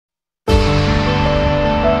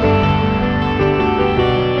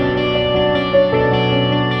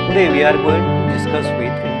Today we are going to discuss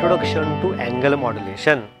with introduction to angle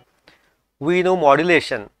modulation. We know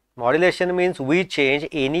modulation. Modulation means we change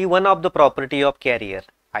any one of the property of carrier,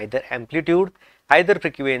 either amplitude, either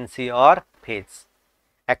frequency or phase,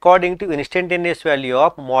 according to instantaneous value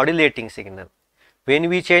of modulating signal. When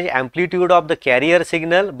we change amplitude of the carrier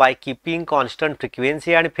signal by keeping constant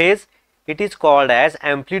frequency and phase, it is called as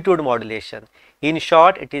amplitude modulation. In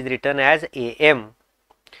short, it is written as AM.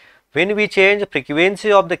 When we change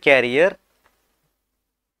frequency of the carrier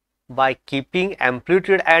by keeping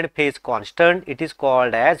amplitude and phase constant, it is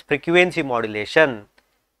called as frequency modulation,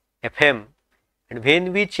 FM. And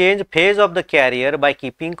when we change phase of the carrier by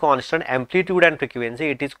keeping constant amplitude and frequency,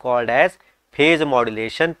 it is called as phase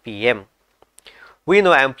modulation, PM. We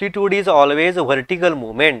know amplitude is always a vertical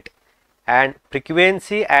movement and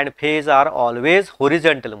frequency and phase are always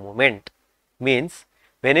horizontal movement. Means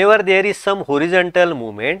whenever there is some horizontal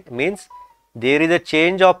movement, means there is a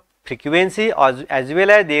change of frequency as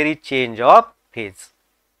well as there is change of phase.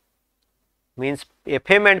 Means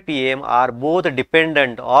FM and PM are both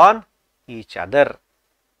dependent on each other.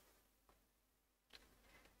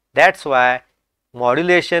 That's why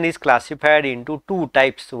modulation is classified into two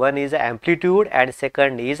types. One is amplitude and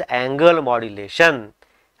second is angle modulation.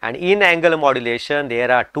 And in angle modulation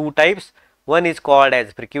there are two types. One is called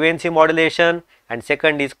as frequency modulation and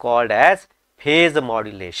second is called as phase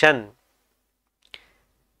modulation.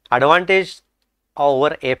 Advantage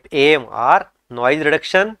over AM are noise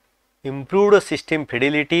reduction, improved system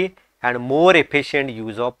fidelity and more efficient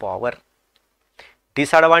use of power.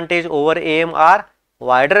 Disadvantage over AM are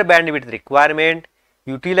wider bandwidth requirement,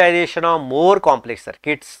 utilization of more complex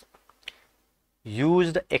circuits,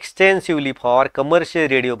 used extensively for commercial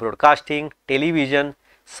radio broadcasting, television,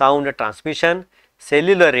 sound transmission,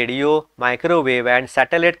 cellular radio, microwave and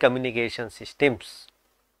satellite communication systems.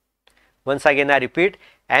 Once again I repeat,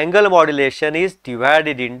 angle modulation is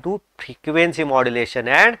divided into frequency modulation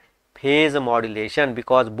and phase modulation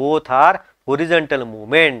because both are horizontal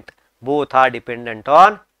movement, both are dependent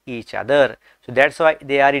on each other. So that's why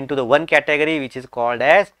they are into the one category which is called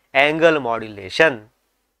as angle modulation.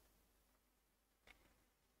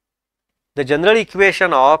 The general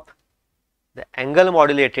equation of the angle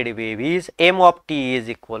modulated wave is m of t is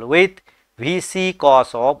equal with Vc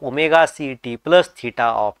cos of omega c t plus theta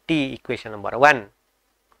of t, equation number 1,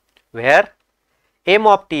 where m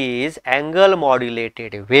of t is angle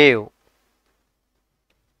modulated wave,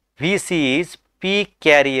 Vc is peak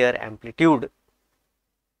carrier amplitude,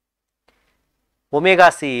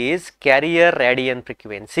 omega c is carrier radian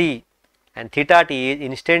frequency and theta t is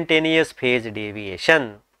instantaneous phase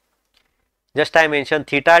deviation. Just I mentioned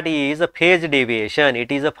theta t is a phase deviation.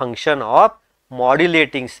 It is a function of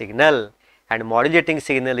modulating signal and modulating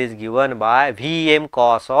signal is given by Vm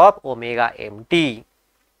cos of omega mt.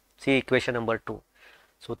 See equation number 2.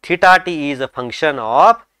 So theta t is a function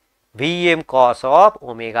of Vm cos of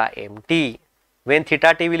omega mt. When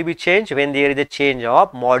theta t will be changed? When there is a change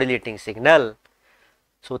of modulating signal.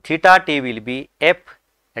 So theta t will be f,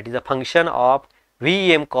 that is a function of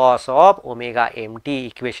Vm cos of omega mt,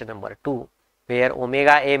 equation number 2, where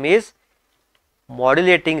omega m is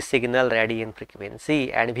modulating signal radian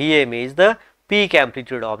frequency and Vm is the peak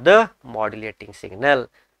amplitude of the modulating signal.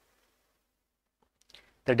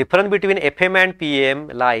 The difference between FM and PM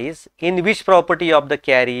lies in which property of the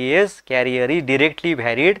carrier is directly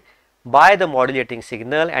varied by the modulating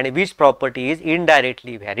signal and which property is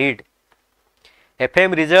indirectly varied.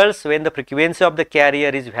 FM results when the frequency of the carrier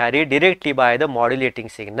is varied directly by the modulating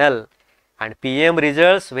signal and PM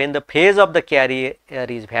results when the phase of the carrier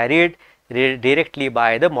is varied directly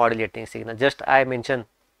by the modulating signal. Just I mentioned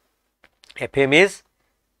FM is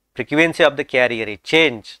frequency of the carrier is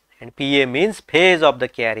changed and PM means phase of the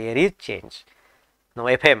carrier is changed. Now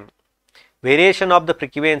FM, variation of the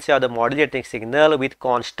frequency of the modulating signal with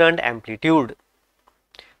constant amplitude.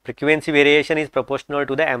 Frequency variation is proportional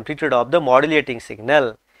to the amplitude of the modulating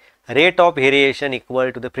signal. Rate of variation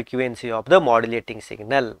equal to the frequency of the modulating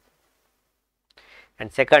signal.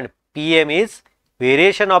 And second, PM is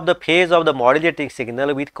variation of the phase of the modulating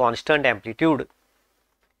signal with constant amplitude.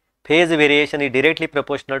 Phase variation is directly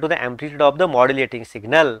proportional to the amplitude of the modulating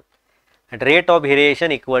signal and rate of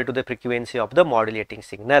variation equal to the frequency of the modulating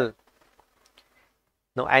signal.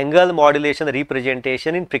 Now angle modulation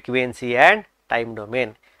representation in frequency and time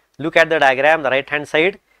domain. Look at the diagram, the right hand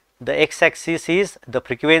side, the x axis is the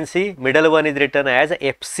frequency, middle one is written as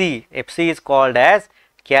Fc. Fc is called as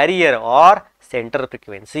carrier or center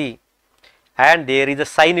frequency and there is a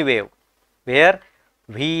sine wave where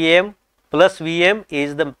Vm plus Vm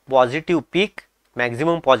is the positive peak,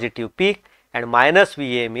 maximum positive peak and minus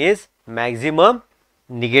Vm is maximum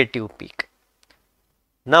negative peak.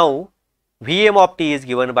 Now Vm of t is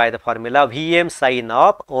given by the formula Vm sin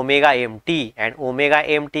of omega mt, and omega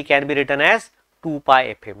mt can be written as 2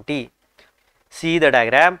 pi fmt. See the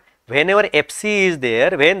diagram. Whenever fc is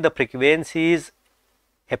there, when the frequency is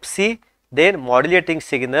fc, then modulating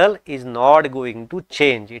signal is not going to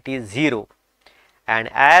change, it is 0. And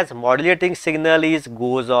as modulating signal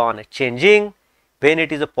goes on changing, when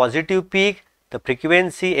it is a positive peak, the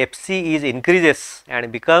frequency fc is increases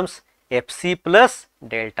and becomes fc plus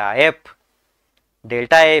delta f.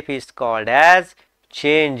 Delta f is called as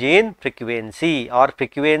change in frequency or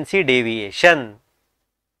frequency deviation.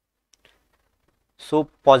 So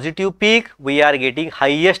positive peak we are getting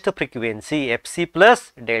highest frequency fc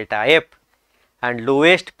plus delta f, and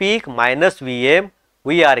lowest peak minus Vm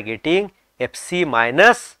we are getting fc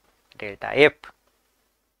minus delta f.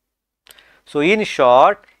 So in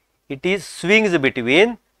short, it is swings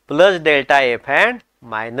between plus delta f and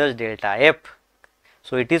minus delta f.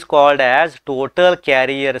 So it is called as total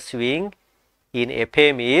carrier swing in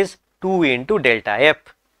FM is 2 into delta f.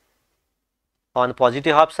 On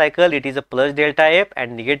positive half cycle it is a plus delta f,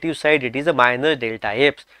 and negative side it is a minus delta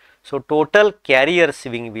f. So total carrier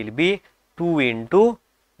swing will be 2 into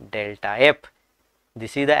delta f.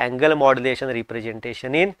 This is the angle modulation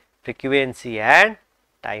representation in frequency and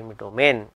time domain.